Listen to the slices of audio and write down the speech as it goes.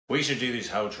We should do this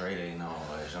whole trading by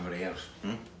somebody else.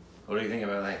 Hmm? What do you think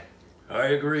about that? I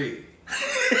agree.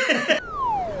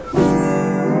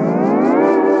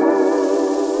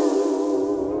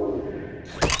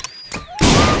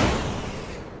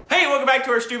 Hey, welcome back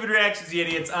to our Stupid Reactions, you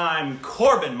idiots. I'm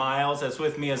Corbin Miles. As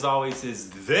with me, as always, is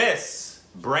this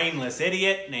brainless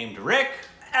idiot named Rick.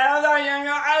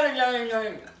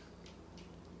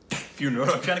 If you know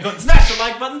what I'm trying to go and smash the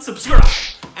like button, subscribe,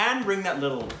 and ring that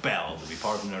little bell to be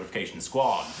part of the notification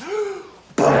squad.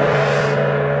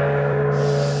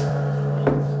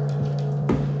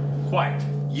 Quiet.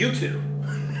 You two.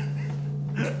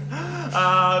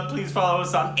 Please follow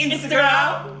us on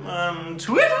Instagram,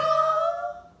 Twitter.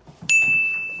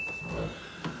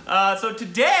 So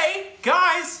today,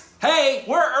 guys, hey,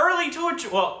 we're early to a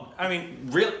well, I mean,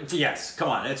 Really? Yes, come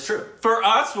on, it's true. for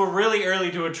us, we're really early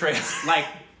to a trailer. Like,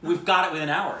 we've got it within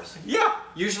hours. Yeah.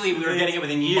 Usually we were getting it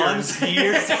within years. Months,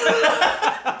 years.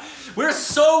 We're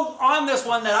so on this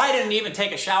one that I didn't even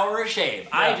take a shower or shave.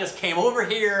 Yeah. I just came over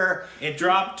here. It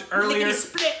dropped earlier.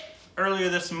 Split. Earlier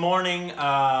this morning,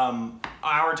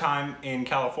 our time in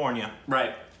California.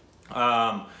 Right.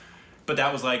 But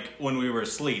that was like when we were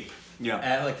asleep. Yeah.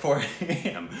 At like 4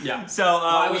 a.m. Yeah. So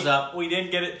I was up. We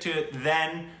didn't get it to it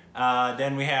then.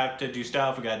 Then we have to do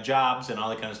stuff. We got jobs and all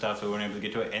that kind of stuff, so we weren't able to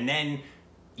get to it. And then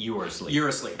you were asleep. You're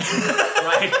asleep.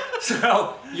 Right?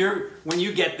 So when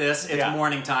you get this, it's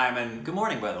morning time, and good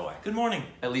morning, by the way. Good morning.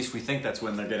 At least we think that's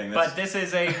when they're getting this. But this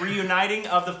is a reuniting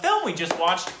of the film we just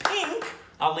watched, Pink.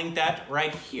 I'll link that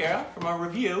right here from our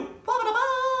review.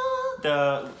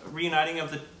 The reuniting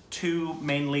of the two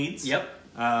main leads. Yep.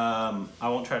 I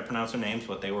won't try to pronounce their names,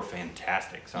 but they were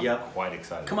fantastic, so I'm quite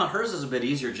excited. Come on, hers is a bit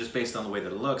easier just based on the way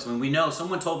that it looks. I mean, we know,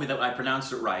 someone told me that I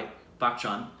pronounced it right.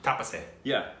 Bachchan. Taapsee.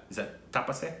 Yeah. Is that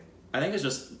Taapsee? I think it's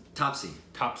just Taapsee.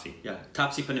 Taapsee. Yeah,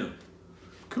 Taapsee Pannu.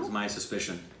 Cool. Is my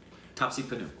suspicion. Taapsee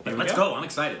Pannu. Here we Let's go, I'm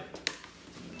excited.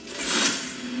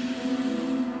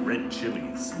 Red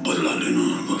chilies. बदला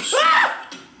लेना बस,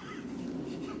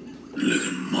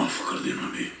 लेकिन माफ कर देना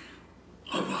भी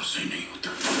आवाज से नहीं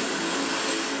होता।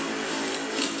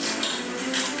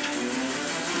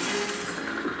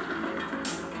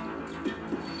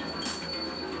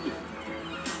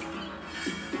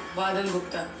 बादल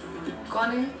गुप्ता कौन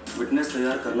है? विटनेस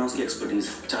तैयार करना उसकी एक्सपर्टीज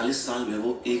है। 40 साल में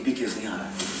वो एक भी केस नहीं आ रहा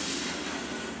है।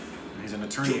 He's an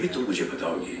attorney. जो भी तुम मुझे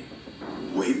बताओगी,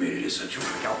 वही मेरे लिए सच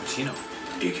होगा। Al Pacino.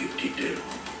 एक एक डिटेल,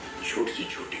 छोटी से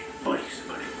छोटी, बारीक से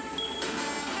बारीक।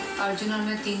 अर्जुन और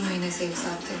मैं 3 महीने से एक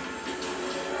साथ थे।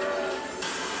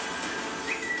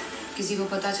 किसी को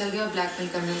पता चल गया और ब्लैकमेल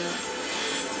करने लगा।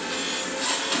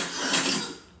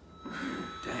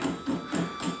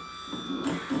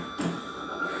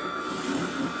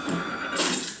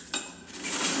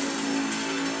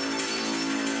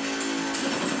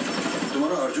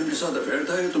 तुम्हारा अर्जुन के साथ अफेयर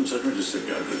था या तुम सच में जिससे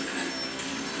प्यार करते हैं?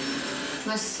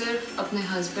 मैं सिर्फ अपने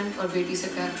हस्बैंड और बेटी से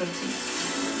प्यार करती हूँ।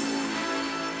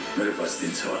 मेरे पास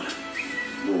 3 सवाल हैं।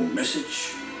 वो मैसेज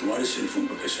तुम्हारे सेलफोन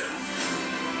पर कैसे आया?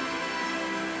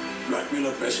 ब्लैकमेल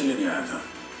और पैसे लेने आया था,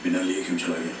 बिना लिए क्यों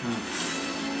चला गया?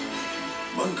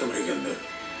 बंद कमरे के अंदर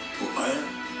वो आया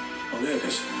और गया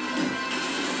कैसे?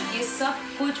 ये सब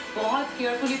कुछ बहुत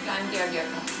केयरफुली प्लान किया गया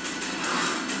था।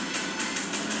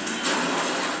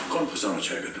 कौन फंसाना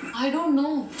चाहेगा तुम्हें? I don't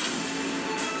know।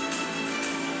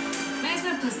 मैं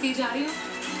इसमें फंसती जा रही हूँ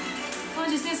और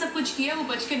जिसने सब कुछ किया वो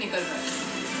बच के निकल रहा है।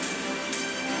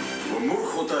 वो मूर्ख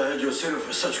होता है जो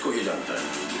सिर्फ सच को ही जानता है,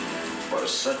 पर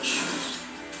सच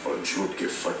और झूठ के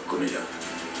फर्क को नहीं जानता।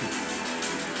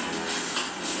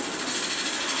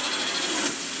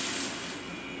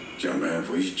 क्या मैं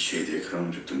वही 6 देख रहा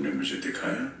हूँ जो तुमने मुझे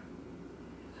दिखाया,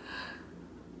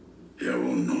 या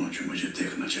वो 9 जो मुझे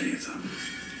देखना चाहिए था?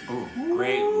 Oh,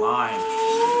 great line.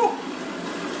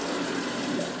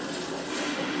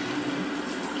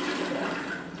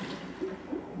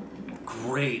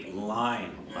 Great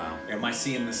line. Wow. Am I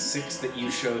seeing the 6 that you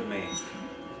showed me?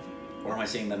 Or am I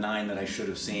seeing the 9 that I should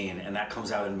have seen? And that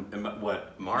comes out in what?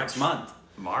 March. Next month.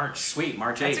 March. Sweet,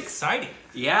 March 8th. That's exciting.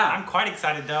 Yeah. I'm quite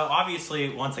excited though. Obviously,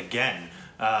 once again,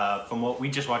 from what we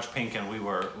just watched Pink and we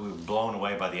were blown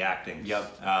away by the acting. Yep.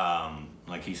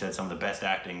 Like he said, some of the best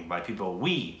acting by people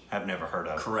we have never heard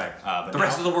of. Correct. But the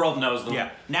rest of the world knows them.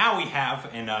 Yeah. Now we have,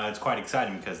 and it's quite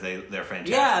exciting because they're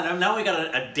fantastic. Yeah, now we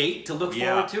got a date to look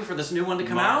forward to for this new one to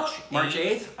come out. March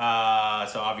 8th.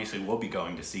 So obviously we'll be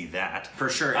going to see that. For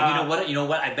sure. And you know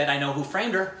what? I bet I know who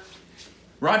framed her.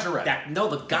 Roger Rabbit.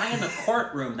 The guy in the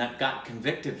courtroom that got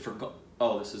convicted for...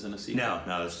 Oh, this isn't a sequel.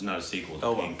 No, this is not a sequel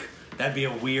to Pink. That'd be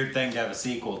a weird thing to have a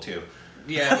sequel to.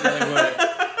 Yeah, it really would.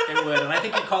 It would. And I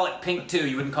think you'd call it Pink 2.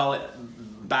 You wouldn't call it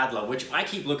Badla, which I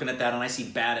keep looking at that and I see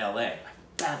bad LA.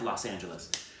 Bad Los Angeles.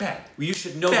 Bad. You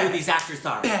should know Bad. who these actors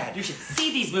are. Bad. You should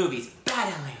see these movies.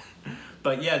 Bad LA.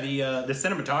 But yeah, the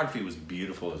cinematography was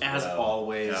beautiful as well.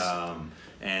 Always.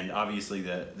 And obviously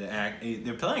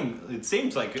they're playing, it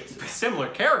seems like similar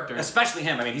characters. Especially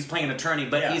him. I mean, he's playing an attorney,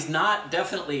 but he's not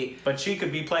definitely... But she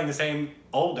could be playing the same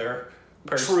older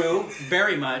person. True,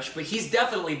 very much. But he's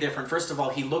definitely different. First of all,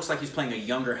 he looks like he's playing a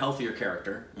younger, healthier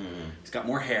character. He's got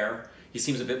more hair. He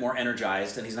seems a bit more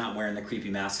energized, and he's not wearing the creepy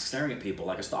mask staring at people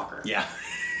like a stalker. Yeah.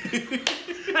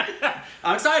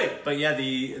 I'm excited. But yeah,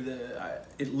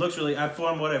 it looks really.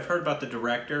 From what I've heard about the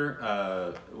director,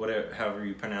 however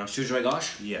you pronounce it. Sujoy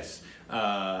Ghosh? Yes.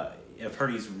 I've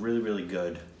heard he's really, really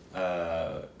good.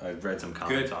 I've read some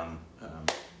comments on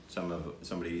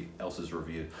somebody else's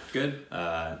review. Good.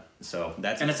 So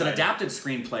that's and it's an adapted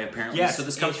screenplay apparently. Yes, so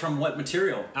this comes from what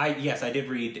material? Yes, I did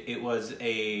read. It was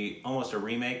almost a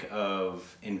remake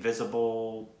of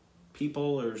Invisible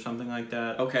People or something like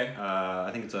that. Okay.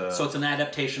 I think it's So it's an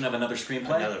adaptation of another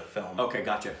screenplay? Another film. Okay,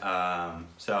 gotcha.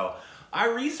 So I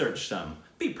researched some.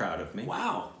 Be proud of me.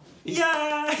 Wow. He's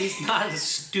not as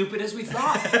stupid as we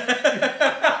thought.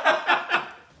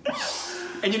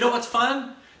 And you know what's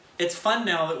fun? It's fun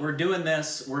now that we're doing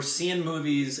this, we're seeing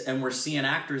movies and we're seeing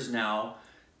actors now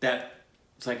that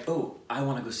it's like, oh, I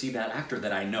want to go see that actor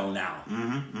that I know now.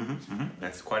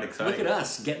 That's quite exciting. Look at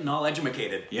us getting all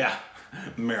educated. Yeah.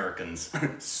 Americans.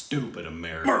 Stupid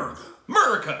Americans.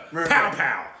 America. Pow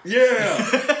pow. Yeah.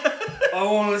 I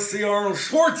want to see Arnold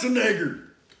Schwarzenegger.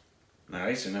 No,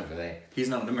 he's enough of that. He's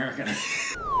not an American.